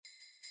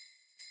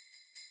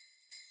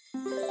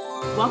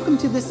Welcome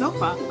to the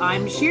sofa.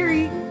 I'm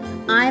Sherry.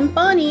 I'm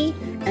Bonnie,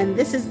 and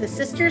this is the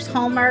Sisters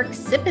Hallmark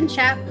Sip and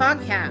Chat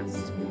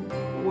podcast.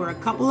 We're a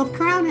couple of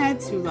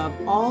crownheads who love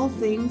all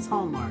things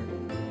Hallmark.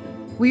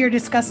 We are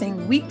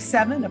discussing week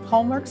 7 of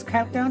Hallmark's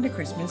Countdown to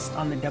Christmas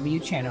on the W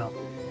Channel.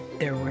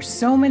 There were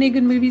so many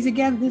good movies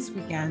again this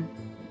weekend.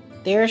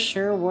 There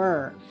sure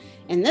were.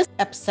 In this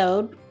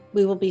episode,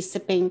 we will be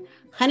sipping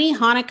Honey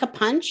Hanukkah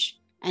Punch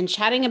and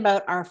chatting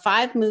about our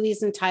 5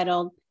 movies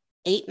entitled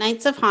 8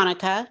 Nights of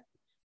Hanukkah,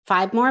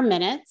 5 More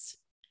Minutes,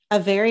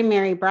 A Very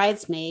Merry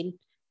Bridesmaid,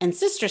 and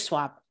Sister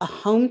Swap, a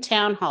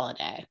hometown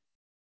holiday.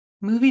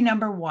 Movie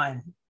number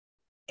 1,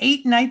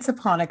 8 Nights of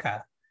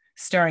Hanukkah,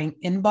 starring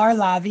Inbar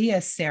Lavi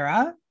as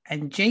Sarah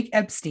and Jake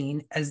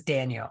Epstein as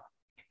Daniel.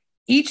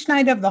 Each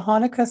night of the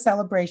Hanukkah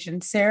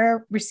celebration,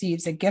 Sarah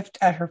receives a gift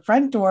at her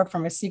front door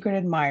from a secret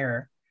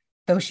admirer.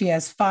 Though she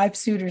has 5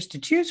 suitors to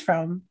choose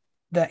from,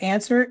 the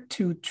answer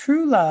to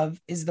true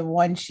love is the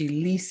one she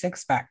least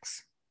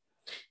expects.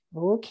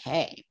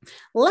 Okay,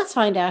 let's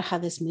find out how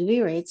this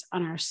movie rates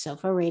on our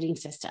SOFA rating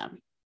system.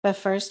 But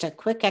first, a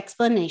quick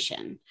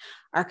explanation.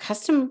 Our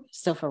custom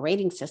SOFA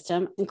rating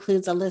system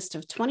includes a list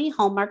of 20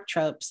 Hallmark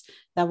tropes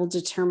that will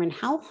determine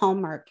how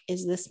Hallmark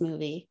is this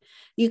movie.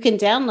 You can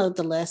download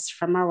the list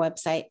from our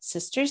website,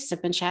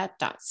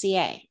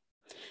 sistersipandchat.ca.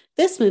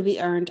 This movie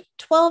earned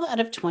 12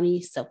 out of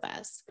 20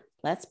 SOFAs.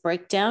 Let's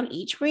break down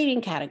each rating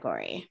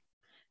category.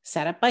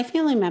 Set up by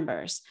family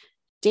members.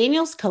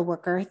 Daniel's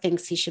coworker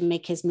thinks he should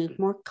make his move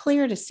more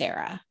clear to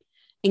Sarah.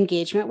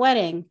 Engagement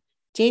wedding.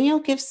 Daniel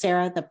gives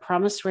Sarah the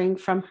promise ring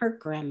from her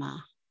grandma.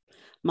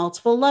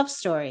 Multiple love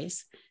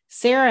stories.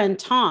 Sarah and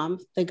Tom,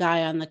 the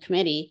guy on the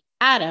committee,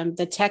 Adam,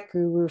 the tech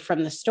guru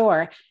from the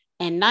store,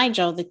 and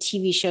Nigel, the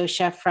TV show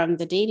chef from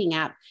the dating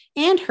app,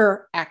 and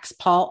her ex,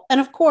 Paul,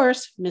 and of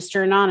course,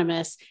 Mr.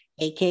 Anonymous,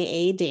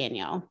 aka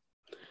Daniel.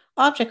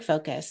 Object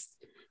focus.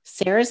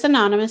 Sarah's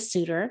anonymous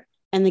suitor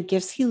and the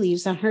gifts he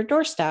leaves on her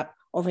doorstep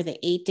over the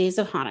 8 days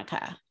of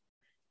Hanukkah.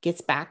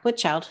 Gets back with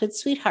childhood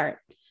sweetheart.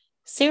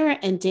 Sarah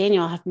and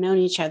Daniel have known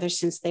each other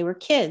since they were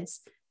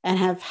kids and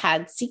have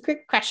had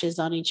secret crushes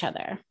on each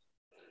other.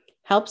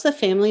 Helps a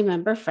family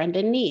member friend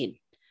in need.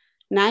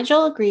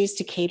 Nigel agrees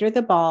to cater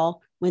the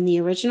ball when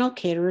the original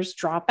caterers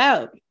drop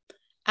out.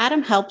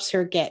 Adam helps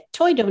her get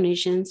toy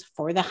donations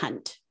for the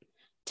hunt.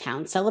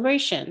 Town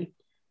celebration.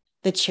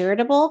 The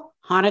charitable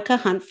Hanukkah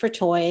hunt for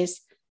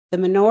toys, the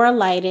menorah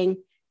lighting,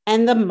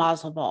 and the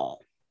mazel ball.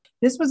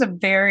 This was a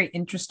very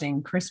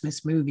interesting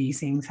Christmas movie,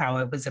 seeing how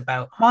it was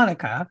about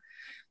Hanukkah.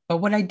 But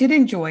what I did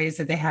enjoy is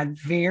that they had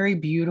very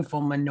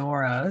beautiful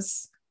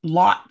menorahs,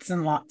 lots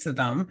and lots of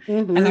them.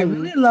 Mm-hmm. And I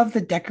really love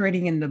the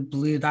decorating in the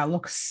blue. That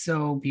looks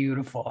so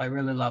beautiful. I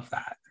really love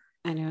that.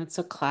 I know, it's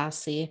so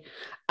classy.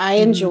 I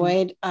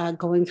enjoyed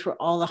going through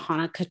all the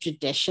Hanukkah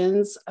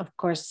traditions. Of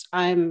course,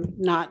 I'm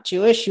not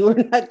Jewish. You are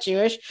not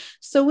Jewish.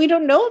 So we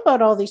don't know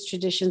about all these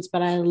traditions,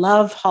 but I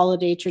love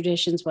holiday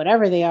traditions,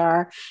 whatever they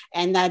are.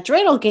 And that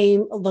dreidel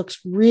game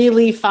looks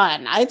really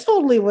fun. I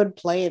totally would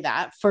play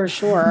that for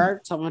sure.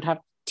 Someone would have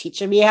to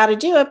teach me how to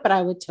do it, but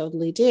I would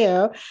totally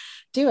do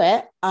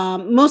it.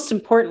 Most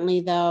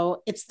importantly,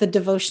 though, it's the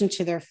devotion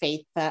to their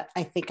faith that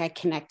I think I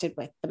connected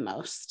with the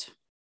most.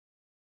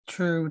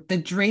 True. The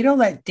dreidel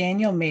that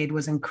Daniel made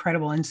was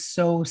incredible and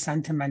so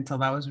sentimental.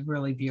 That was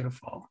really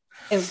beautiful.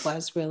 It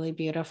was really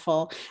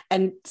beautiful.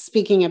 And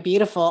speaking of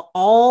beautiful,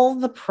 all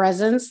the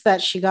presents that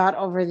she got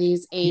over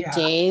these 8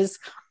 days,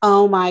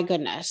 oh my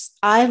goodness.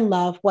 I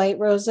love white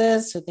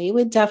roses, so they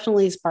would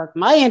definitely spark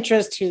my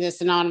interest who this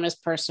anonymous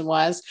person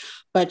was.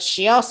 But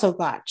she also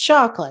got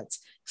chocolates,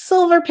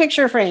 silver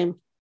picture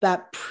frame,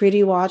 that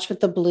pretty watch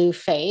with the blue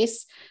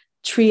face,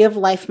 Tree of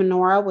Life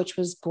menorah, which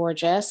was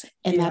gorgeous,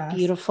 and that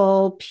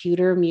beautiful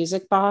pewter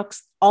music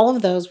box. All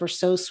of those were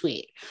so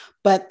sweet.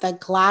 But the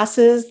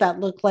glasses that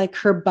looked like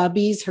her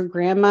bubby's, her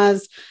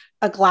grandma's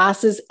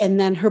glasses, and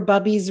then her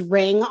bubby's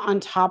ring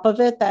on top of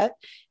it that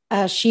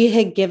she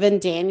had given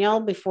Daniel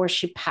before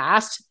she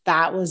passed,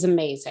 that was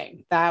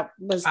amazing. That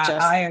was just...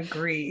 I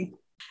agree.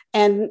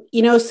 And,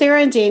 you know,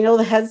 Sarah and Daniel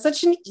had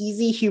such an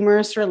easy,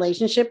 humorous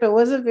relationship. It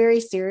wasn't very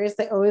serious.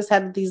 They always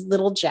had these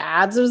little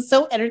jabs. It was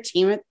so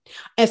entertaining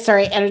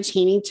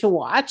to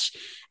watch.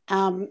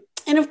 And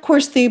of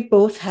course, they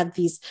both had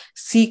these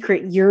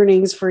secret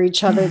yearnings for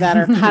each other that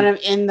are kind of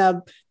in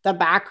the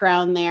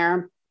background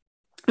there.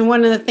 And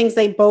one of the things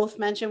they both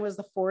mentioned was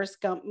the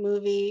Forrest Gump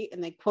movie,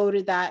 and they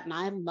quoted that. And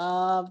I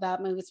love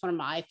that movie. It's one of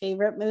my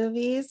favorite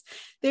movies.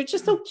 They're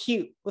just so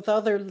cute with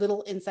all their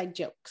little inside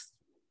jokes.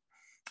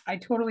 I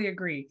totally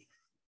agree.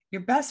 Your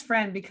best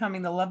friend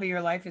becoming the love of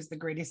your life is the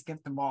greatest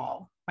gift of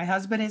all. My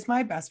husband is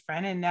my best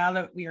friend. And now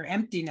that we are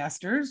empty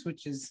nesters,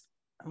 which is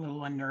a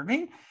little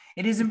unnerving,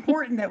 it is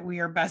important that we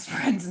are best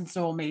friends and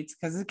soulmates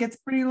because it gets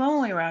pretty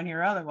lonely around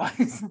here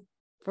otherwise.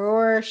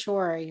 For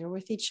sure. You're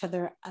with each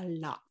other a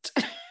lot.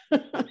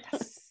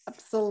 Yes.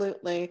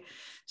 Absolutely.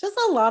 Just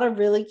a lot of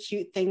really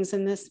cute things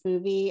in this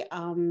movie.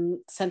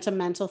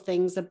 Sentimental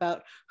things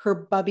about her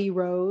Bubby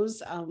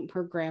Rose,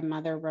 her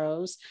grandmother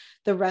Rose,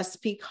 the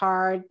recipe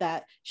card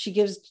that she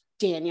gives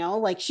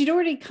Daniel. Like she'd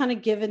already kind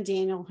of given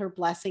Daniel her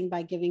blessing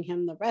by giving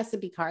him the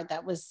recipe card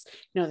that was,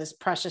 this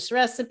precious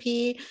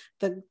recipe,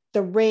 the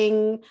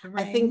ring.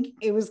 I think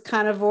it was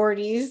kind of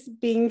already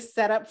being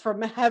set up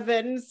from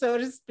heaven, so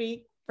to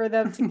speak, for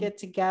them to get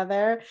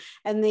together.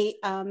 And they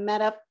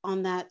met up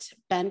on that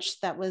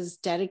bench that was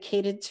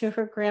dedicated to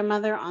her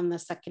grandmother on the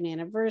second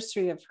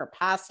anniversary of her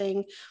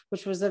passing,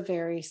 which was a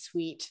very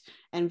sweet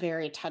and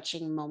very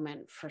touching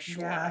moment for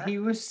sure. Yeah, he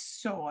was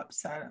so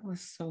upset. It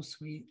was so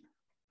sweet.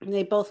 And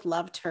they both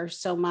loved her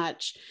so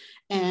much.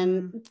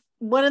 And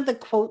one of the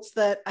quotes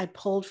that I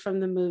pulled from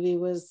the movie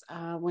was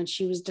when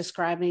she was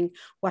describing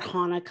what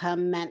Hanukkah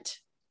meant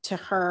to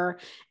her.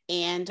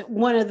 And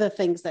one of the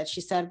things that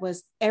she said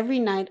was, every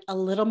night a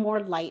little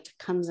more light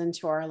comes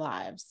into our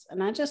lives.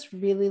 And I just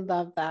really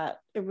love that.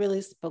 It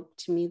really spoke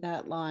to me,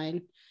 that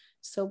line.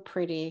 So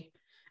pretty.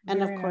 And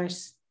Very of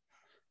course,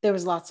 there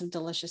was lots of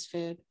delicious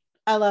food.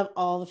 I love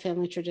all the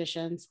family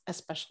traditions,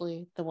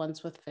 especially the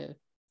ones with food.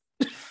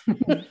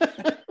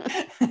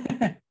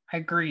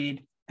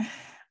 Agreed.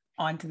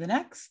 On to the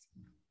next.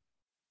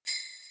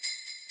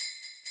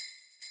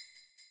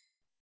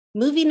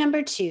 Movie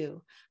number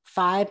 2,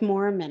 5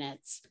 More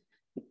Minutes,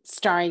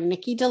 starring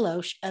Nikki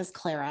DeLoach as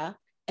Clara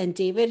and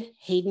David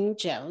Hayden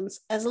Jones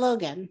as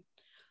Logan.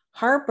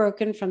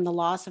 Heartbroken from the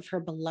loss of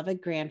her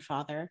beloved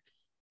grandfather,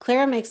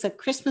 Clara makes a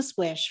Christmas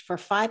wish for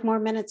 5 more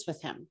minutes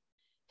with him.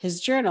 His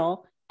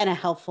journal and a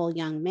helpful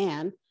young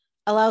man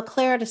allow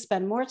Clara to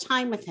spend more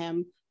time with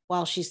him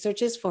while she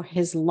searches for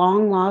his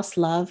long-lost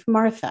love,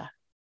 Martha.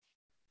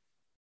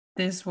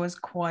 This was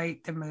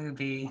quite the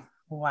movie.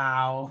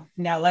 Wow.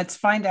 Now let's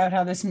find out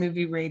how this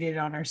movie rated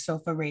on our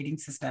SOFA rating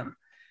system.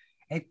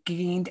 It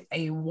gained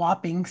a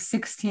whopping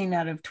 16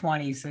 out of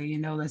 20. So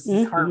this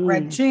is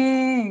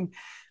heart-wrenching.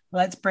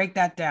 Let's break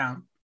that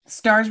down.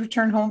 Stars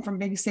return home from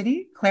big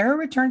city. Clara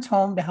returns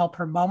home to help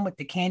her mom with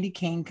the candy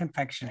cane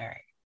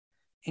confectionery.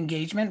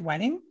 Engagement,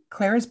 wedding.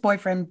 Clara's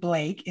boyfriend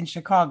Blake in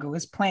Chicago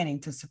is planning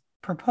to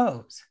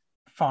propose.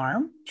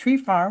 Farm, tree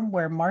farm,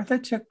 where Martha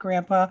took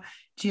Grandpa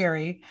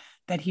Jerry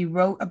that he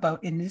wrote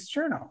about in his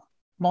journal.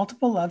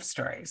 Multiple love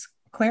stories.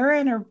 Clara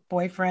and her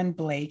boyfriend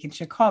Blake in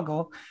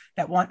Chicago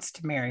that wants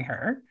to marry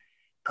her.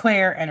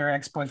 Claire and her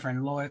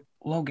ex-boyfriend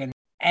Logan.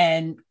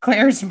 And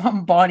Claire's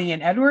mom Bonnie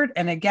and Edward.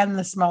 And again,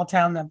 the small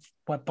town of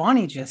what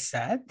Bonnie just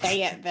said.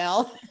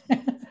 Fayetteville.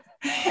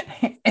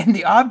 And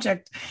the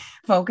object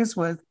focus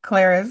was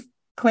Clara's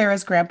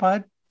grandpa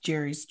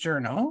Jerry's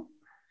journal.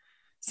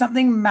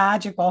 Something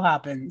magical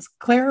happens.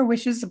 Clara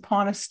wishes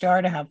upon a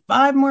star to have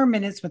 5 more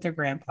minutes with her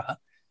grandpa.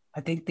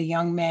 I think the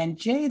young man,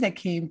 Jay, that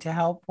came to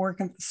help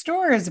work at the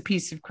store is a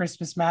piece of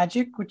Christmas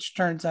magic, which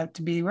turns out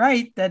to be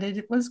right, that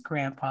it was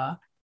Grandpa.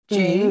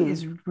 Jay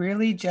is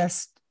really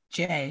just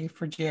Jay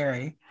for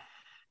Jerry.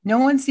 No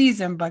one sees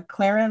him but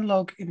Clara and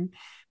Logan,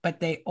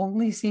 but they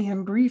only see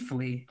him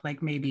briefly,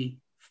 like maybe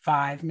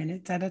 5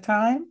 minutes at a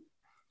time.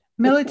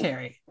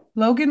 Military.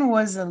 Logan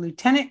was a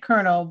lieutenant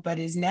colonel, but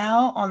is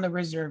now on the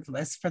reserve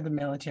list for the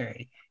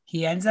military.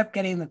 He ends up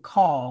getting the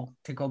call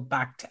to go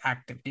back to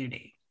active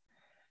duty.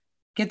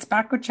 Gets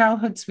back with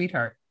childhood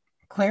sweetheart.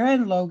 Clara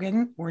and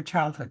Logan were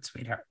childhood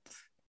sweethearts.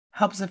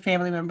 Helps a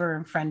family member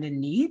and friend in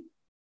need.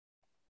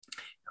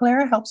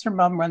 Clara helps her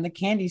mom run the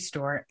candy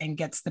store and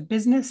gets the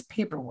business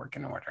paperwork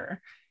in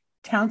order.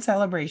 Town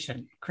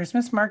celebration,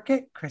 Christmas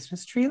market,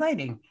 Christmas tree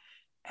lighting.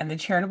 And the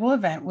charitable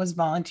event was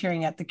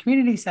volunteering at the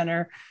community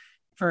center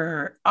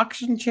for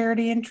auction,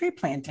 charity, and tree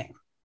planting.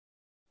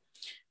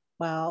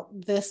 Well,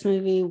 this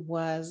movie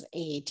was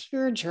a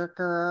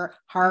tearjerker,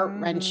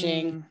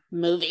 heart-wrenching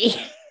movie.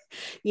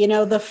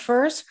 The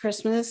first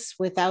Christmas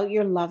without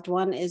your loved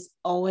one is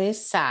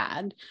always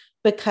sad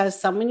because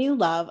someone you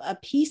love, a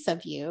piece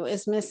of you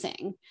is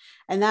missing.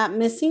 And that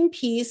missing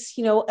piece,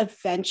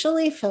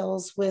 eventually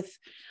fills with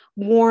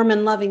warm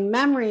and loving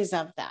memories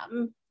of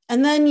them.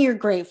 And then you're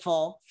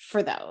grateful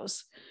for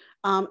those.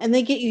 And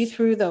they get you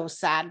through those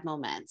sad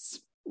moments.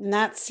 And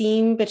that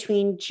scene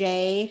between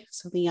Jay,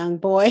 so the young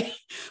boy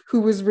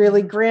who was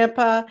really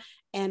grandpa,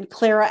 and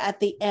Clara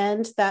at the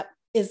end, that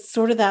is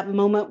sort of that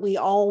moment we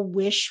all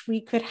wish we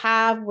could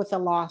have with a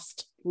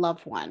lost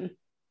loved one.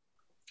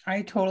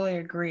 I totally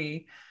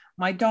agree.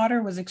 My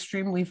daughter was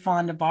extremely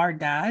fond of our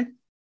dad,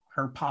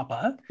 her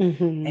papa,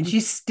 and she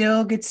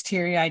still gets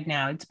teary-eyed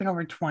now. It's been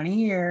over 20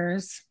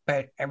 years,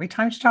 but every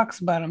time she talks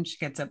about him, she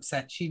gets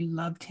upset. She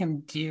loved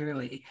him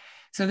dearly.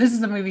 So this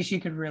is a movie she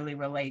could really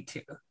relate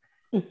to.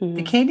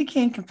 The Candy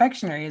Cane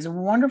Confectionery is a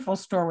wonderful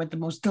store with the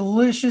most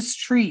delicious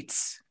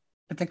treats.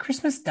 But the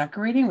Christmas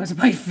decorating was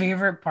my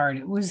favorite part.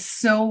 It was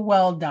so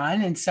well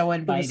done and so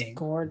inviting. It was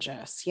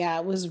gorgeous. Yeah,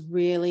 it was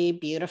really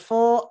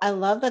beautiful. I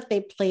love that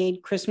they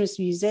played Christmas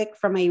music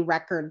from a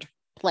record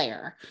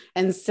player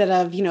instead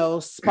of,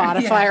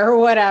 Spotify or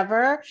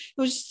whatever.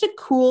 It was just a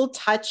cool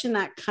touch in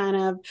that kind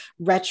of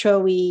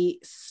retro-y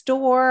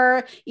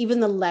store.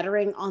 Even the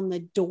lettering on the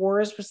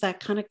doors was that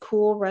kind of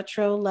cool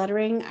retro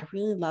lettering. I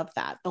really loved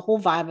that. The whole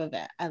vibe of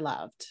it, I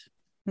loved.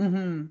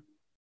 Mm-hmm.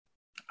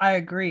 I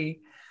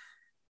agree.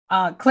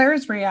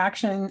 Claire's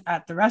reaction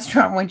at the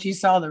restaurant when she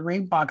saw the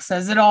ring box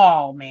says it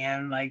all,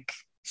 man. Like,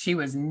 she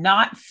was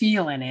not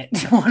feeling it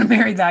to want to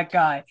marry that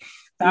guy.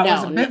 That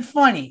was a bit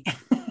funny.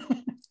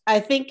 I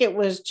think it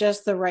was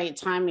just the right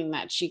timing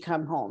that she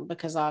come home,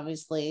 because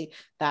obviously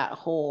that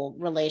whole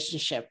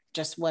relationship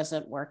just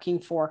wasn't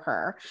working for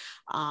her.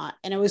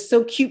 And it was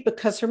so cute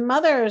because her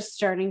mother is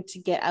starting to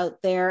get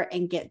out there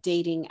and get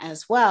dating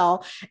as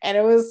well. And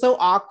it was so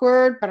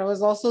awkward, but it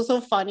was also so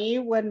funny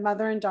when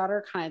mother and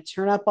daughter kind of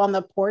turn up on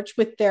the porch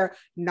with their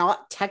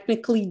not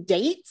technically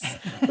dates,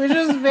 which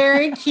was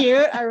very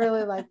cute. I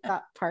really liked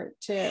that part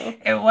too.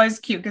 It was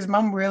cute because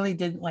mom really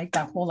didn't like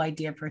that whole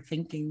idea of her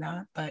thinking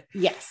that. But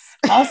yes.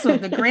 Also,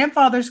 the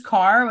grandfather's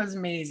car was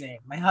amazing.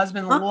 My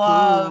husband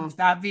loved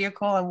that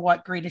vehicle and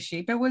what greatest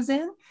shape it was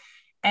in.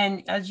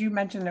 And as you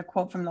mentioned, a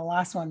quote from the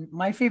last one,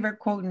 my favorite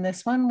quote in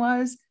this one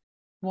was,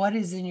 "What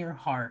is in your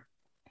heart?"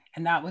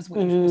 And that was what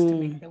you're supposed to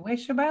make the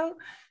wish about.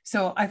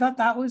 So I thought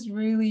that was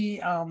really,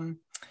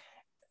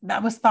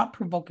 that was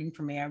thought-provoking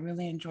for me. I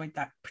really enjoyed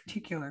that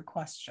particular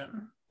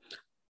question.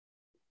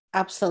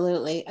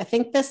 Absolutely. I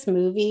think this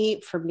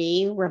movie for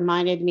me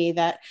reminded me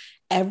that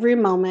every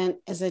moment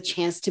is a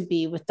chance to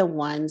be with the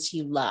ones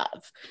you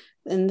love.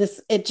 And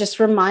it just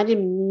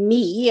reminded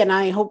me, and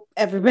I hope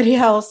everybody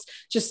else,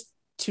 just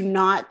to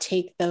not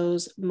take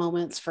those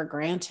moments for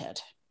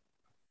granted.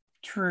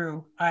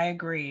 True. I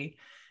agree.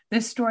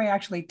 This story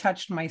actually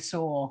touched my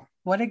soul.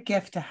 What a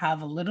gift to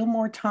have a little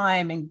more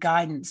time and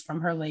guidance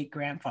from her late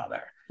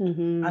grandfather.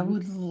 Mm-hmm. I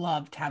would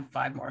love to have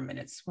 5 more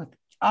minutes with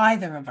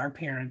either of our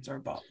parents or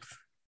both.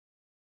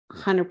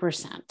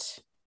 100%.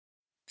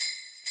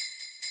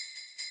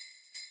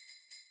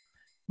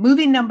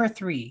 Movie number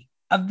 3,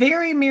 A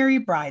Very Merry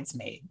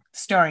Bridesmaid,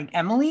 starring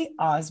Emily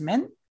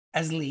Osment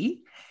as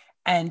Lee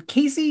and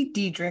Casey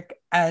Diedrich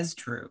as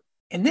Drew.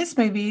 In this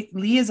movie,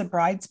 Lee is a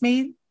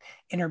bridesmaid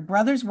in her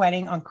brother's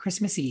wedding on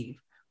Christmas Eve,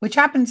 which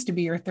happens to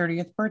be her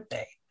 30th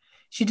birthday.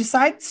 She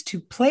decides to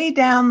play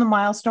down the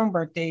milestone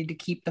birthday to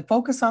keep the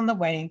focus on the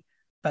wedding,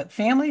 but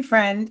family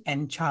friend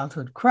and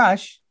childhood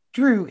crush,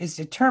 Drew, is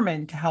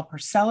determined to help her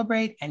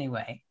celebrate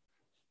anyway.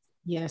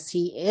 Yes,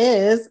 he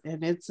is.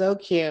 And it's so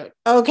cute.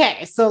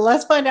 Okay, so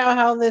let's find out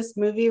how this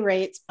movie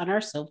rates on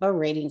our SOFA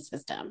rating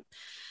system.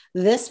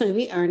 This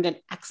movie earned an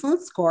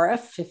excellent score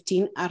of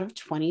 15 out of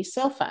 20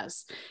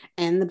 SOFAs.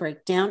 And the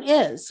breakdown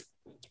is: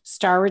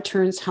 Star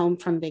returns home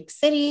from Big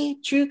City.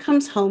 Drew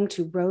comes home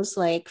to Rose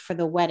Lake for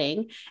the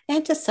wedding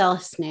and to sell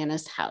his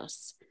Nana's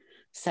house.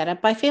 Set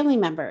up by family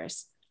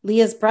members.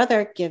 Leah's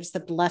brother gives the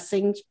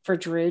blessing for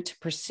Drew to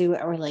pursue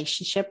a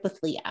relationship with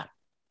Leah.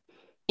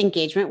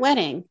 Engagement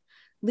wedding.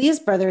 Leah's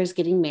brother is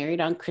getting married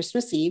on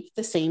Christmas Eve,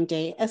 the same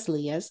day as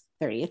Leah's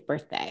 30th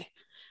birthday.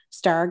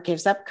 Star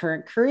gives up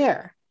current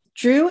career.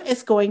 Drew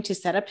is going to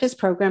set up his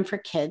program for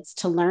kids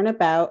to learn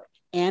about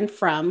and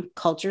from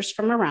cultures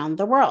from around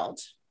the world.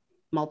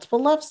 Multiple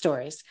love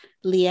stories,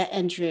 Leah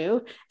and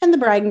Drew, and the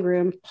bride and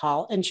groom,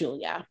 Paul and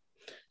Julia.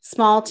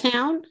 Small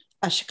town,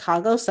 a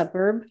Chicago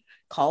suburb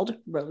called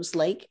Rose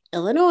Lake,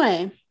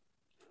 Illinois.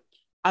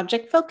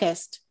 Object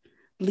focused,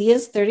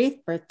 Leah's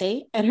 30th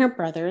birthday and her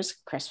brother's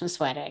Christmas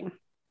wedding.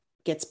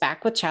 Gets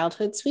back with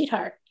childhood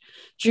sweetheart.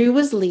 Drew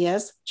was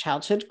Leah's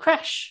childhood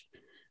crush.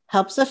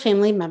 Helps a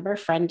family member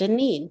friend in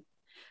need.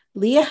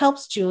 Leah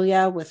helps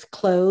Julia with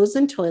clothes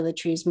and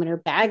toiletries when her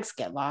bags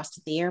get lost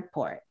at the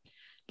airport.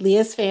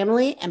 Leah's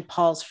family and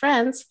Paul's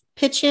friends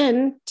pitch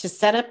in to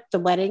set up the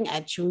wedding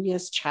at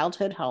Julia's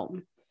childhood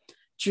home.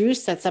 Drew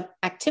sets up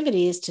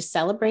activities to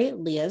celebrate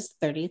Leah's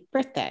 30th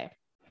birthday.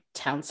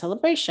 Town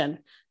celebration,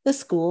 the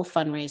school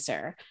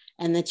fundraiser,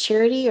 and the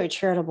charity or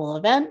charitable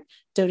event,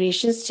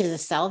 donations to the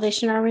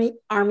Salvation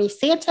Army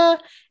Santa,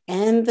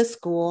 and the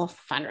school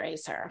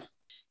fundraiser.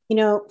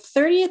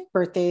 30th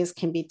birthdays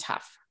can be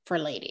tough for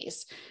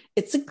ladies.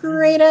 It's a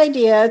great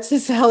idea to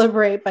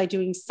celebrate by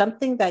doing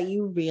something that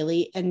you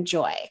really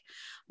enjoy.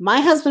 My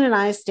husband and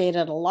I stayed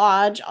at a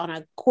lodge on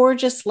a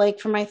gorgeous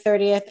lake for my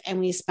 30th, and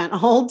we spent a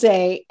whole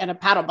day in a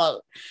paddle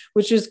boat,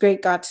 which was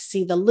great. Got to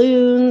see the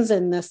loons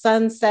and the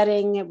sun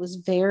setting. It was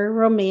very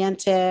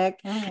romantic.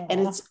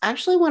 And it's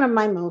actually one of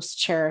my most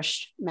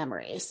cherished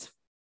memories.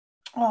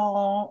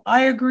 Oh,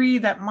 I agree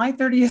that my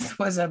 30th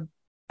was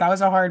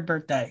a hard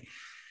birthday.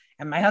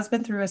 And my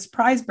husband threw a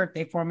surprise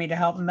birthday for me to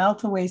help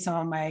melt away some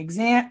of my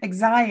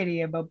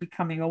anxiety about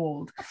becoming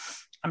old.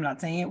 I'm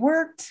not saying it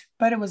worked,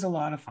 but it was a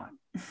lot of fun.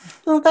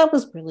 Well, that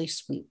was really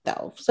sweet,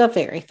 though. It's a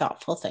very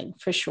thoughtful thing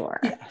for sure.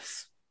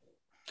 Yes.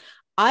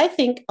 I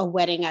think a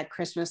wedding at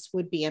Christmas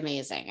would be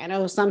amazing. I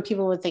know some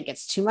people would think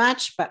it's too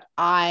much, but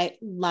I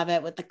love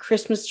it with the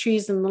Christmas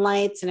trees and the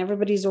lights, and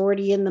everybody's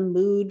already in the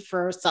mood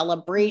for a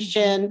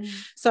celebration. Mm-hmm.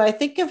 So I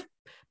think if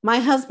my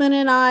husband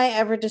and I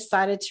ever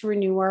decided to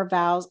renew our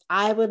vows,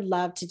 I would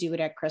love to do it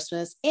at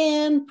Christmas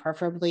and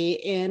preferably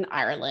in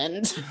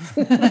Ireland.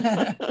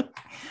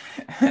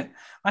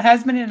 My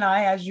husband and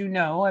I, as you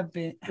know, have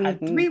had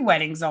 3 Mhm.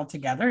 weddings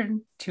altogether,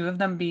 and 2 of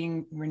them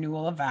being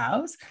renewal of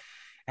vows.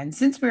 And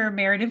since we were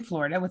married in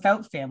Florida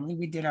without family,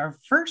 we did our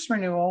first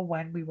renewal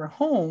when we were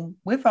home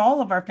with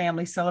all of our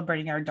family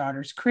celebrating our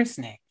daughter's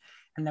christening.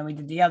 And then we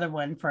did the other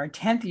one for our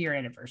 10th year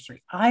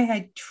anniversary. I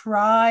had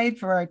tried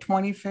for our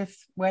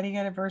 25th wedding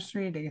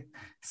anniversary to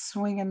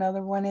swing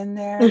another one in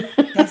there,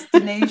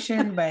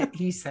 destination, but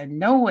he said,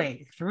 no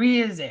way, 3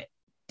 is it,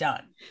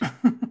 done.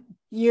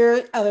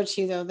 Your other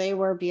 2, though, they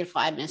were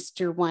beautiful. I missed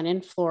your one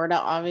in Florida,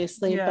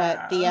 obviously,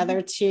 but the Yeah.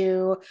 other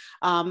 2,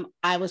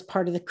 I was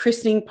part of the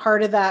christening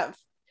part of that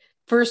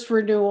first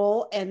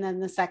renewal. And then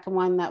the second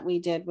one that we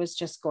did was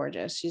just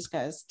gorgeous. You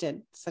guys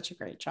did such a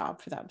great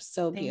job for them.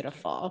 So Thank you.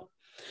 beautiful.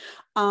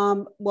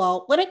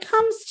 Well, when it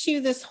comes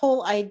to this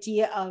whole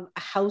idea of a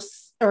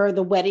house or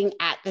the wedding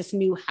at this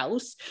new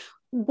house,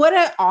 what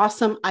an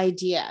awesome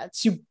idea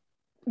to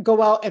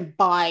go out and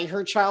buy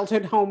her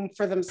childhood home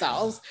for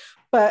themselves.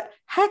 But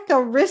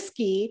hecka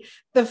risky,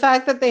 the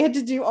fact that they had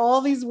to do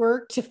all these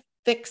work to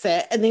fix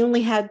it, and they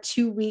only had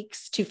 2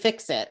 weeks to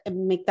fix it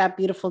and make that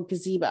beautiful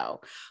gazebo.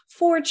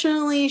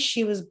 Fortunately,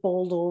 she was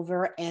bowled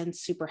over and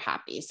super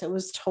happy. So it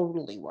was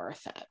totally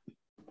worth it.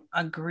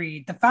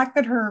 Agreed. The fact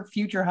that her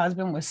future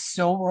husband was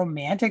so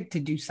romantic to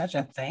do such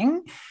a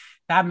thing,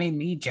 that made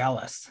me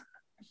jealous.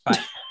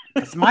 But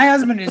 'cause my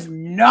husband is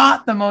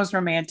not the most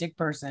romantic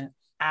person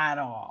at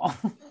all.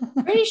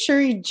 Pretty sure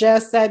you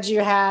just said you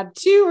had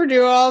 2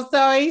 renewals,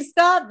 so he's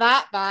not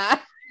that bad.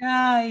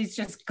 Yeah, he's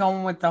just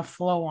going with the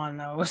flow on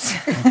those.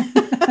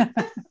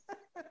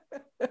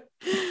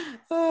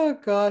 Oh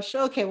gosh.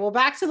 Okay, well,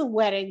 back to the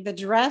wedding. The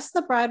dress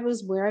the bride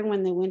was wearing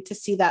when they went to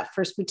see that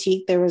first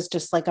boutique, there was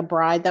just like a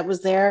bride that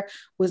was there,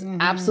 was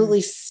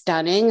absolutely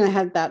stunning. I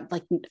had that,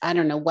 like, I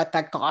don't know what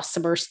that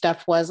gossamer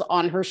stuff was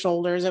on her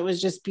shoulders. It was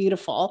just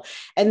beautiful.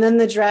 And then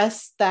the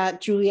dress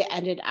that Julia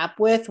ended up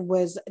with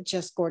was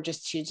just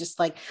gorgeous too, just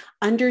like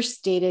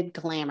understated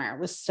glamour. It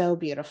was so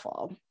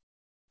beautiful.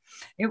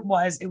 It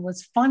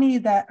was funny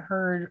that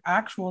her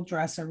actual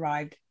dress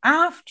arrived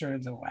after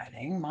the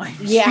wedding. Mind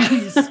Yeah.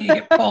 you see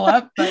it pull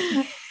up, but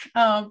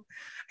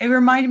it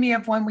reminded me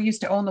of when we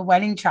used to own the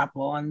wedding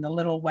chapel and the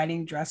little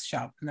wedding dress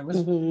shop.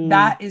 And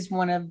that is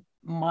one of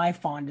my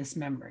fondest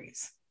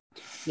memories.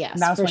 Yes,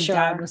 and that was for when sure.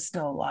 Dad was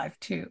still alive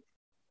too.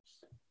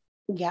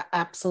 Yeah,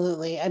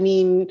 absolutely. I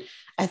mean,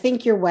 I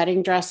think your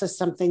wedding dress is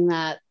something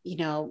that,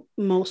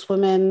 most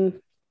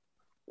women,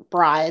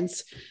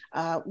 brides,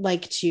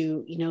 like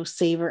to,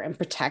 savor and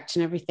protect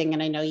and everything.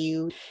 And I know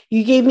you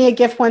gave me a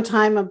gift one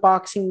time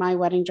unboxing my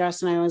wedding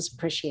dress, and I always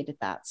appreciated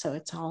that. So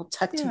it's all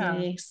tucked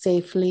away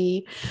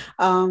safely.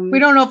 We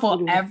don't know if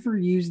we'll ever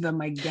use them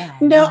again.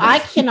 No, I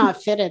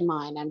cannot fit in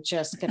mine. I'm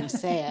just going to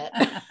say it.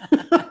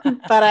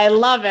 But I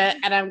love it,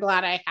 and I'm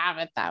glad I have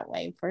it that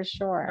way for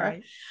sure.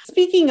 Right.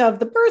 Speaking of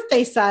the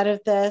birthday side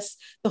of this,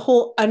 the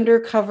whole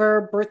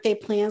undercover birthday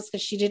plans,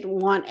 because she didn't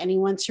want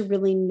anyone to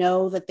really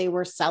know that they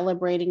were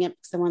celebrating it,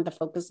 because they wanted to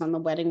focus on the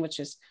wedding, which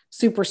is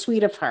super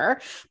sweet of her.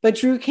 But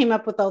Drew came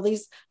up with all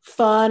these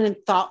fun and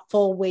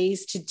thoughtful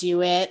ways to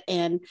do it.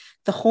 And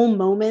the whole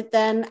moment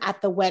then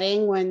at the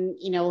wedding when,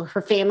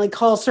 her family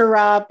calls her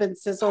up and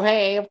says, oh,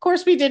 hey, of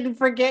course we didn't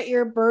forget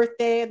your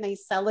birthday. And they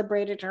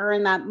celebrated her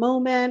in that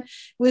moment. It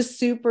was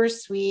super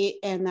sweet.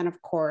 And then,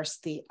 of course,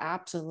 the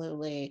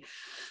absolutely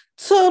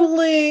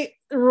totally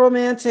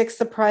romantic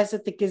surprise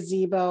at the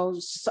gazebo,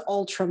 just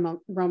ultra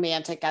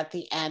romantic at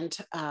the end,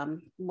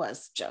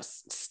 was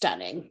just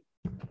stunning.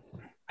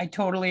 I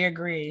totally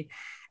agree.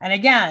 And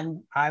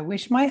again, I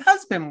wish my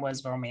husband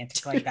was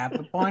romantic like that.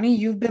 But Bonnie,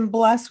 you've been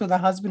blessed with a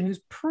husband who's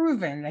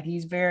proven that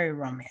he's very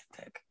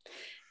romantic.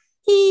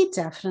 He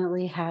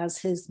definitely has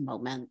his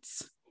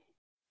moments.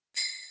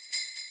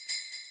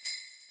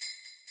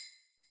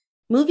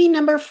 Movie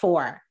number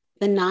 4,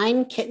 The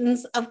 9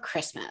 Kittens of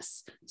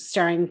Christmas,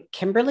 starring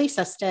Kimberly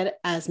Sested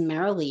as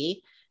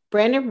Marilee,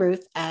 Brandon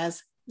Ruth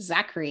as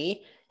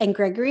Zachary, and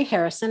Gregory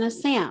Harrison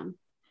as Sam.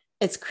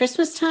 It's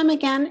Christmas time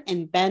again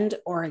in Bend,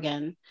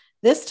 Oregon.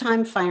 This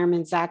time,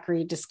 fireman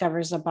Zachary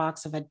discovers a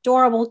box of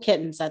adorable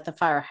kittens at the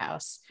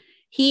firehouse.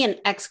 He and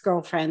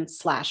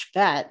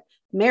ex-girlfriend/vet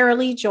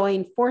Marilee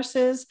join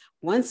forces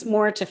once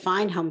more to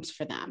find homes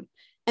for them,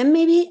 and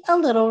maybe a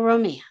little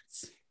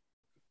romance.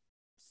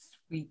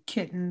 Sweet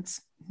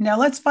kittens. Now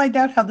let's find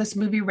out how this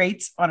movie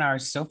rates on our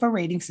SOFA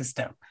rating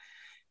system.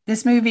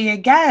 This movie,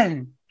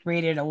 again,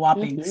 rated a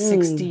whopping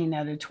 16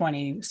 out of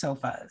 20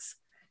 sofas.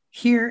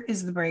 Here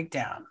is the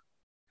breakdown.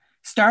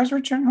 Stars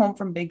return home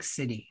from big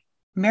city.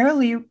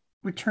 Marilee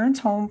returns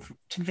home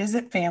to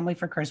visit family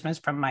for Christmas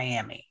from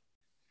Miami.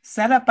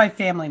 Set up by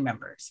family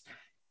members.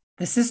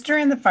 The sister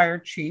and the fire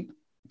chief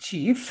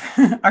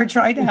are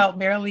trying to help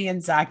Marilee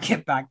and Zach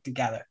get back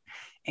together.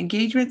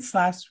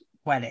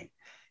 Engagement/wedding.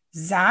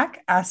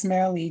 Zach asks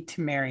Marilee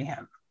to marry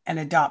him and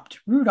adopt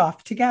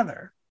Rudolph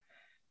together.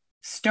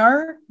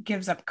 Star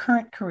gives up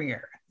current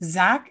career.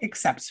 Zach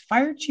accepts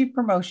fire chief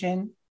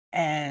promotion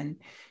and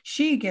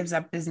she gives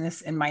up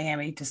business in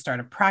Miami to start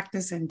a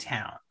practice in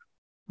town.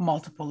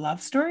 Multiple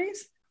love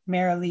stories,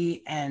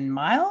 Marilee and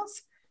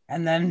Miles,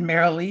 and then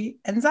Marilee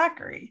and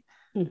Zachary.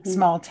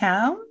 Small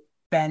town,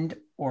 Bend,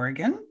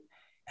 Oregon.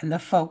 And the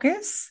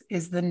focus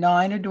is the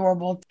 9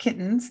 adorable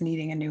kittens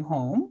needing a new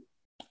home.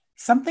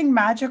 Something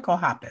magical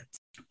happens.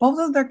 Both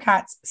of their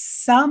cats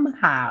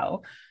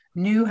somehow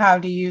knew how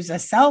to use a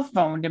cell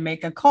phone to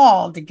make a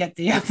call to get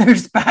the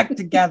others back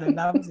together.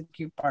 That was a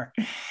cute part.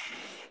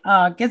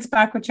 Gets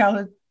back with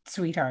childhood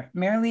sweetheart.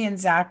 Marilee and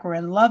Zach were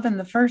in love in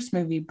the first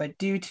movie, but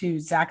due to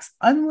Zach's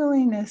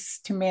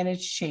unwillingness to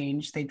manage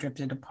change, they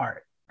drifted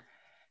apart.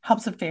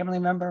 Helps a family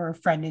member or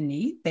friend in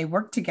need. They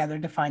work together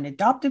to find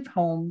adoptive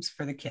homes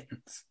for the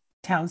kittens.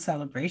 Town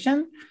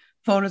celebration,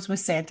 photos with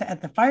Santa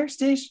at the fire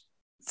station.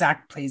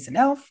 Zach plays an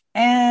elf,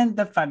 and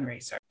the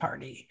fundraiser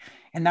party.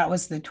 And that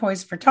was the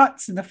Toys for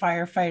Tots and the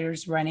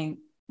firefighters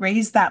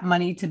raised that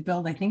money to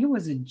build, I think it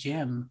was a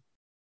gym.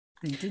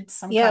 They did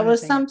some it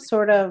was some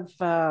sort of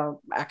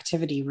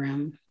activity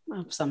room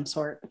of some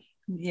sort.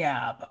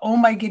 Yeah. But oh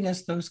my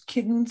goodness, those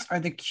kittens are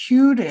the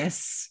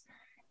cutest.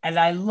 And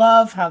I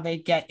love how they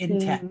get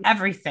into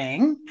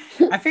everything.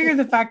 I figured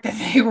the fact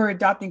that they were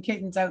adopting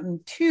kittens out in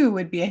 2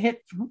 would be a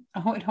hit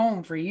at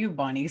home for you,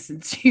 Bonnie,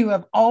 since you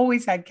have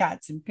always had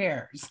cats in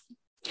pairs.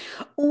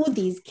 Oh,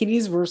 these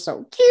kitties were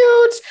so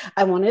cute.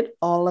 I wanted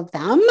all of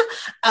them.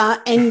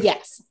 And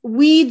yes,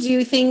 we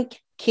do think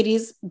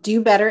kitties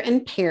do better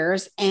in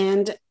pairs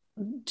and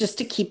just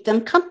to keep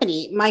them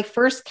company. My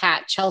first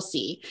cat,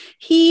 Chelsea,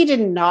 he did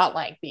not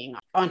like being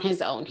on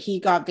his own. He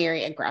got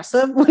very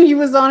aggressive when he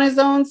was on his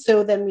own.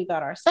 So then we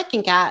got our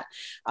second cat,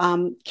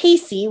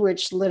 Casey,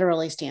 which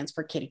literally stands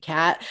for kitty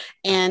cat.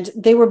 And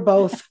they were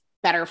both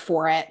better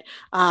for it.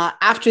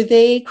 After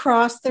they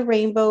crossed the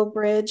Rainbow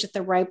Bridge at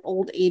the ripe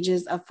old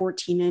ages of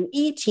 14 and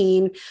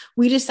 18,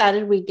 we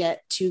decided we'd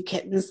get 2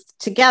 kittens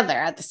together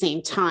at the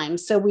same time.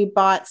 So we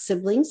bought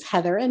siblings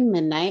Heather and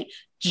Midnight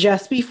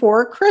just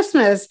before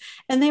Christmas.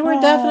 And they were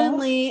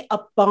definitely a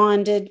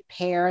bonded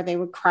pair. They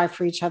would cry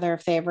for each other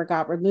if they ever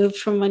got removed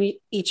from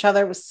each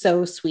other. It was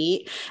so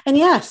sweet. And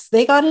yes,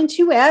 they got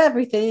into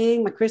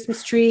everything. My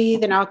Christmas tree,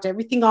 they knocked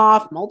everything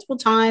off multiple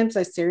times.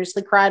 I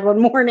seriously cried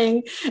one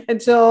morning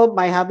until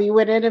my hubby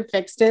went in and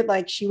fixed it.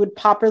 Like she would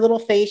pop her little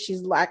face.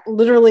 She's like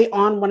literally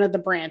on one of the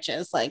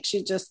branches. Like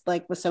she just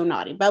like was so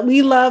naughty, but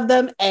we love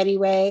them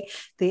anyway.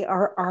 They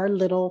are our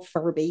little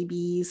fur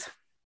babies.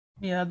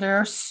 Yeah,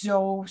 they're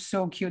so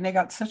cute. And they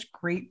got such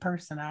great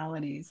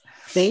personalities.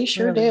 They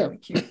sure do. Really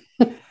cute.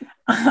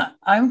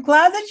 I'm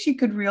glad that she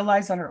could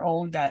realize on her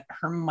own that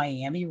her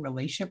Miami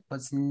relationship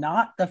was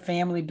not the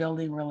family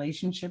building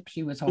relationship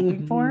she was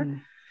hoping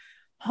for.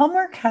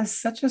 Hallmark has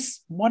such a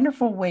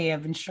wonderful way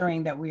of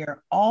ensuring that we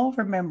are all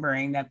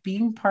remembering that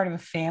being part of a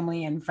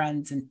family and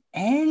friends in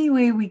any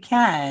way we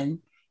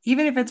can,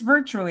 even if it's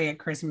virtually at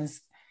Christmas,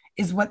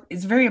 is what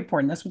is very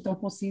important. That's what the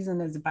whole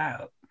season is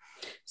about.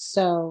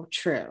 So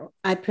true.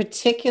 I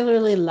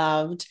particularly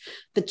loved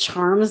the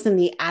charms in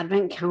the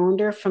advent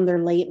calendar from their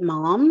late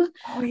mom.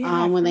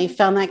 When they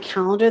found that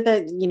calendar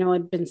that,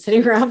 had been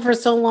sitting around for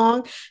so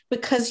long,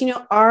 because,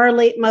 our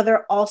late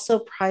mother also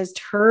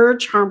prized her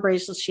charm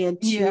bracelet. She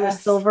had 2, a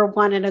silver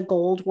one and a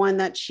gold one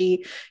that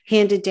she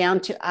handed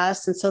down to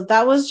us. And so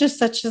that was just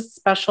such a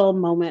special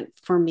moment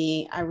for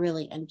me. I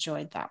really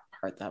enjoyed that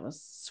part. That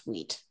was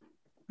sweet.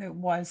 It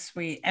was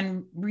sweet.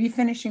 And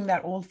refinishing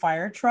that old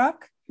fire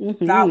truck.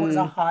 That was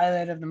a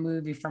highlight of the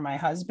movie for my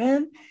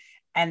husband.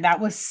 And that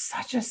was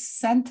such a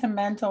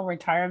sentimental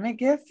retirement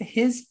gift.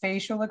 His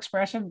facial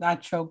expression,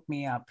 that choked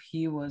me up.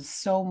 He was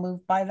so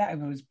moved by that. It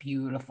was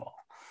beautiful.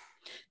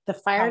 The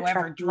fire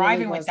truck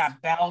driving with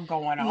that bell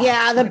going on.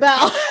 Yeah, the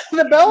bell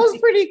was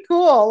pretty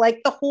cool.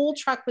 Like the whole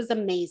truck was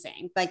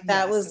amazing. Like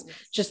that was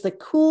just the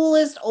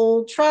coolest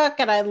old truck.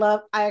 And I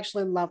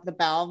actually love the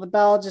bell. The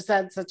bell just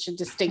had such a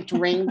distinct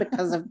ring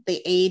because of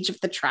the age of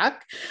the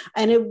truck.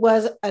 And it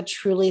was a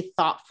truly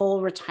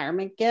thoughtful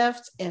retirement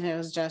gift. And it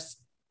was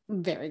just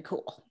very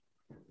cool.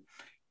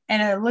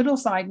 And a little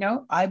side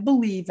note, I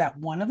believe that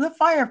one of the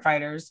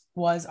firefighters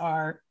was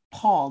our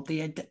Paul,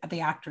 the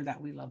actor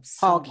that we love.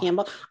 Paul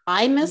Campbell.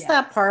 I missed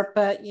that part,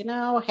 but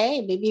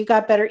hey, maybe you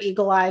got better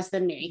eagle eyes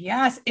than me.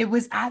 Yes, it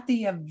was at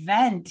the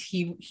event.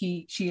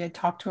 She had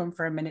talked to him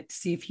for a minute to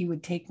see if he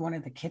would take one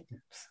of the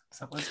kittens.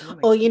 So it was really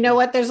cool. You know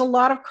what? There's a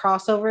lot of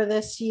crossover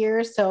this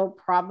year, so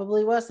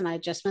probably was, and I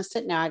just missed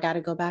it. Now I got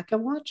to go back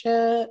and watch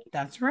it.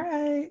 That's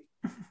right.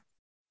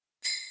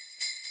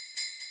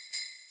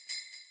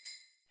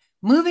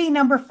 Movie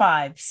number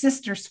 5,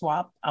 Sister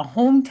Swap, A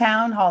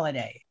Hometown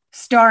Holiday.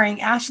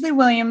 Starring Ashley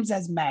Williams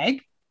as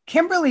Meg,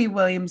 Kimberly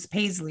Williams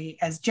Paisley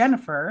as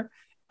Jennifer,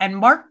 and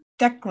Mark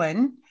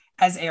Declan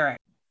as Eric.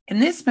 In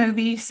this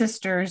movie,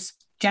 sisters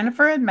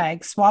Jennifer and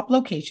Meg swap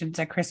locations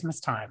at Christmas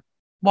time.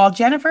 While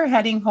Jennifer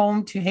heading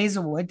home to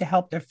Hazelwood to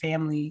help their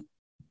family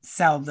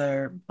sell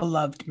their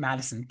beloved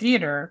Madison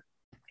Theater,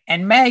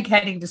 and Meg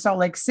heading to Salt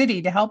Lake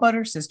City to help out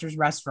her sister's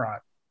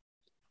restaurant.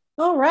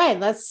 All right,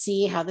 let's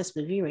see how this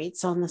movie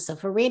rates on the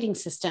Sofa rating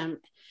system.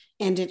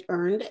 And it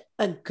earned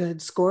a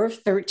good score of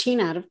 13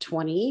 out of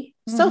 20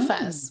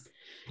 sofas.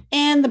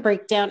 And the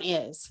breakdown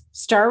is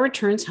Star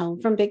returns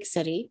home from Big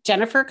City.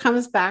 Jennifer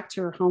comes back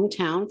to her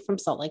hometown from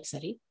Salt Lake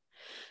City.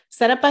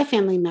 Set up by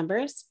family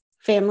members.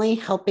 Family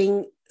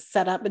helping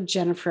set up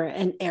Jennifer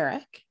and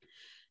Eric.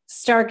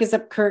 Star gives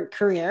up current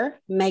career.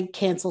 Meg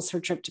cancels her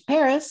trip to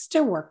Paris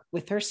to work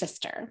with her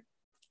sister.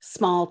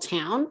 Small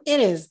town. It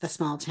is the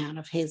small town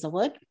of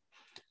Hazelwood.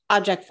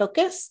 Object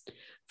focus.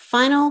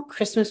 Final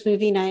Christmas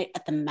movie night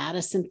at the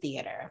Madison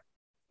Theater.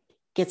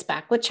 Gets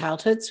back with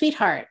childhood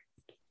sweetheart.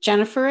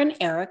 Jennifer and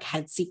Eric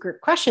had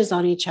secret crushes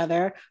on each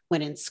other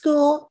when in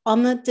school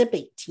on the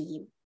debate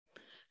team.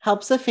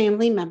 Helps a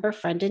family member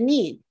friend in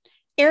need.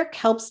 Eric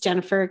helps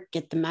Jennifer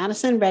get the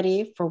Madison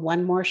ready for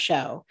one more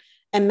show,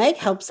 and Meg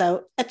helps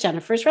out at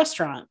Jennifer's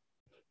restaurant.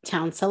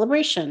 Town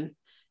celebration,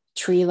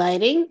 tree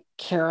lighting,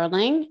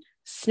 caroling,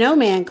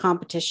 snowman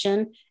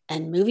competition,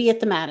 and movie at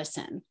the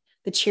Madison.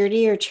 The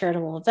charity or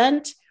charitable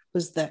event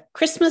was the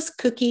Christmas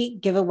cookie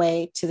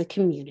giveaway to the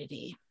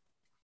community.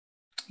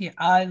 Yeah,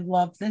 I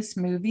love this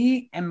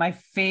movie. And my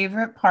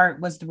favorite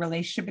part was the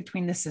relationship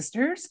between the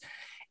sisters.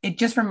 It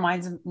just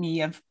reminds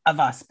me of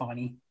us,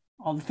 Bonnie.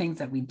 All the things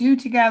that we do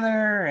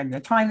together and the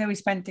time that we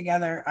spend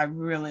together. I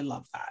really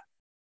love that.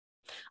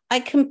 I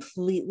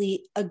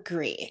completely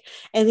agree.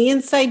 And the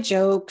inside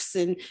jokes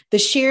and the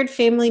shared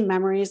family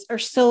memories are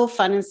so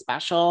fun and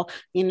special,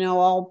 you know,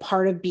 all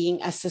part of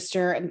being a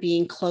sister and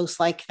being close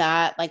like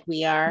that, like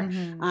we are.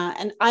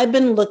 And I've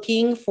been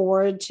looking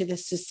forward to the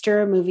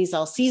sister movies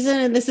all season.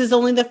 And this is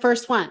only the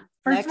first one.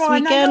 Next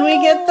weekend,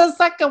 we get the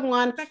second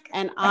one.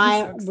 And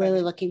I'm so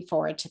really looking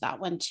forward to that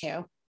one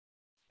too.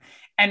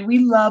 And we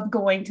love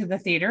going to the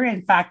theater.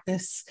 In fact,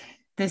 this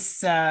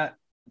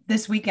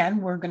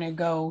weekend, we're going to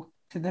go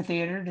to the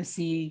theater to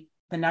see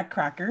the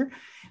Nutcracker.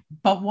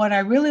 But what I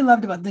really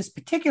loved about this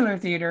particular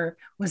theater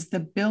was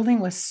the building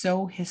was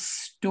so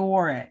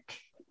historic.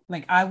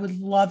 Like I would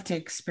love to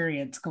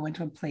experience going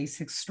to a place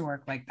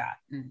historic like that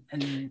and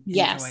enjoy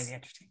the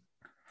entertainment.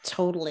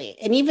 Totally.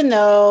 And even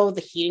though the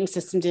heating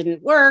system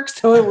didn't work,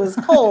 so it was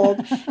cold,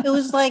 it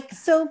was like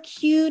so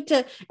cute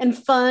and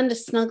fun to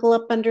snuggle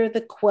up under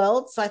the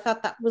quilts. I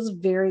thought that was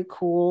very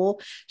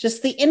cool.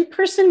 Just the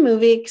in-person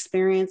movie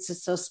experience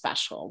is so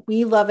special.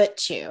 We love it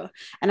too.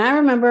 And I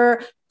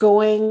remember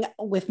going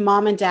with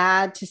mom and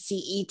dad to see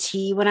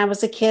E.T. when I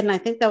was a kid. And I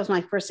think that was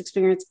my first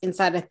experience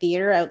inside a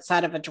theater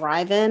outside of a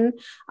drive-in,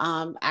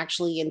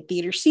 actually in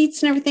theater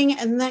seats and everything.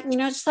 And then, you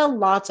know, just had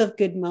lots of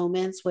good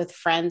moments with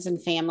friends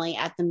and family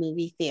at the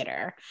movie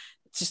theater.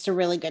 It's just a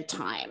really good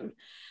time.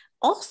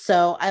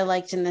 Also, I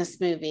liked in this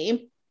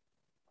movie,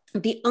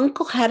 the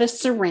uncle had a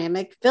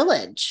ceramic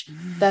village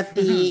that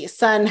the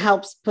son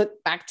helps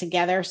put back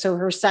together. So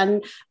her son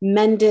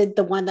mended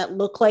the one that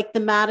looked like the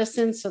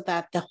Madison so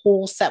that the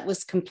whole set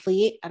was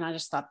complete. And I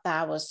just thought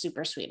that was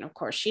super sweet. And of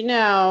course, you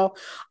know,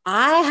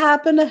 I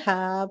happen to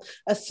have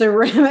a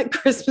ceramic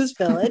Christmas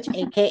village,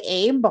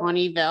 AKA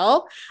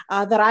Bonnieville,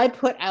 that I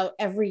put out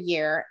every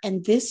year.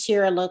 And this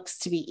year looks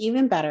to be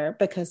even better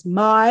because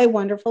my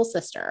wonderful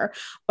sister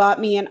bought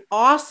me an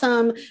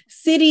awesome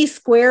city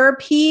square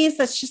piece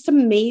that's just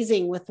amazing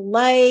with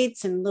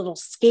lights and little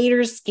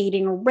skaters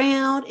skating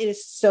around. It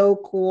is so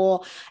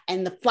cool.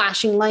 And the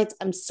flashing lights,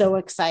 I'm so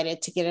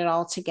excited to get it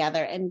all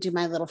together and do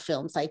my little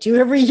films I do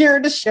every year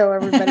to show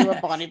everybody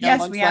what Bonnieville yes,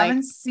 looks we like.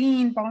 haven't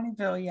seen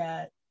Bonnieville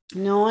yet.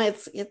 No,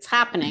 it's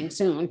happening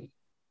soon.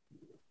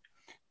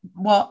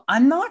 Well,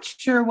 I'm not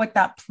sure what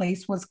that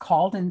place was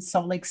called in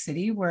Salt Lake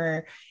City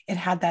where it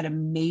had that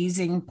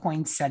amazing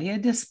poinsettia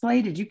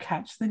display. Did you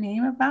catch the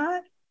name of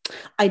that?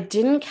 I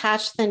didn't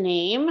catch the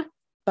name,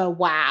 but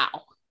wow.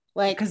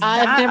 Like because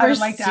I've never I would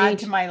like seen, to add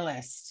to my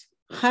list.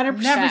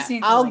 100%. Never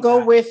seen I'll like go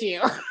that. with you.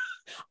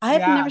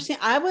 I've never seen.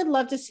 I would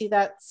love to see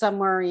that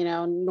somewhere, you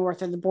know,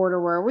 north of the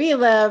border where we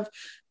live.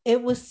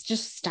 It was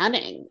just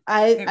stunning.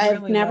 I've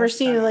really never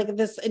seen like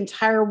this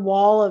entire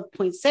wall of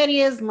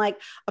poinsettias and like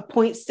a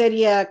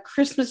poinsettia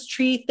Christmas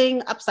tree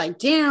thing upside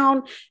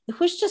down. It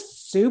was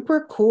just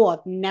super cool.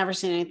 I've never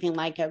seen anything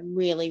like it.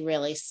 Really,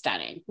 really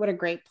stunning. What a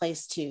great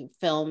place to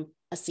film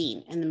a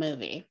scene in the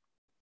movie.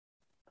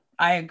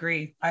 I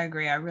agree. I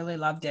really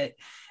loved it.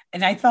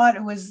 And I thought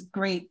it was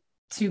great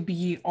to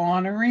be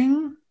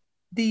honoring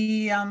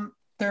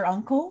their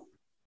uncle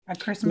at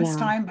Christmas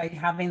time by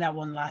having that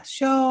one last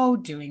show,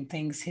 doing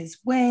things his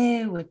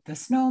way with the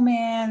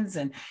snowmans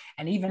and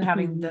even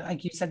having the,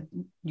 like you said,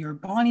 your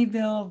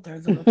Bonnieville, their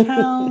little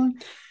town.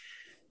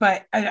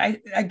 But I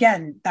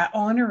again, that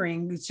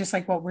honoring is just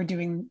like what we're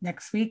doing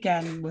next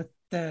weekend with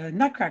the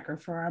Nutcracker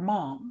for our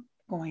mom,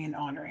 going and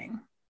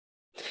honoring.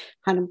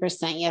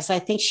 100%. Yes. I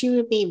think she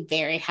would be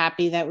very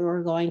happy that we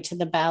were going to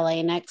the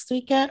ballet next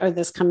weekend, or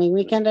this coming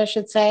weekend, I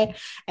should say.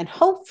 And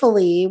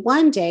hopefully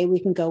one day we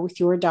can go with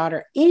your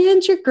daughter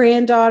and your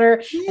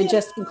granddaughter and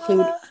just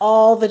include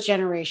all the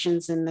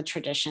generations in the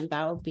tradition.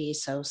 That would be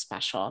so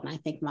special. And I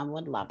think mom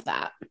would love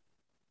that.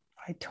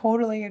 I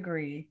totally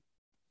agree.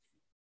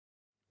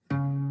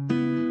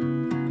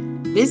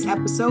 This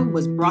episode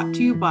was brought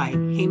to you by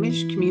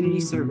Hamish Community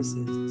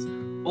Services,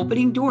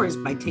 opening doors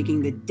by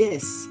taking the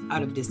dis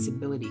out of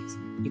disabilities.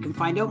 You can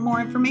find out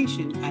more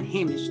information at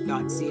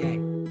hamish.ca.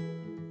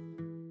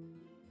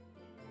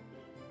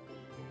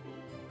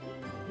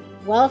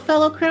 Well,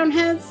 fellow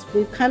Crownheads,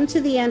 we've come to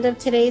the end of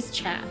today's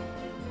chat.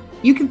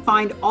 You can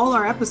find all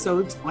our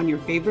episodes on your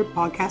favorite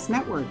podcast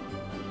network.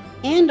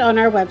 And on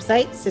our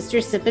website,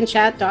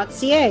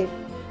 sistersipandchat.ca.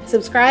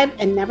 Subscribe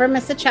and never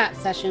miss a chat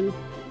session.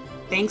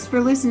 Thanks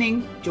for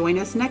listening. Join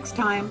us next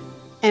time.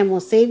 And we'll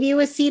save you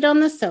a seat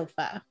on the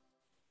sofa.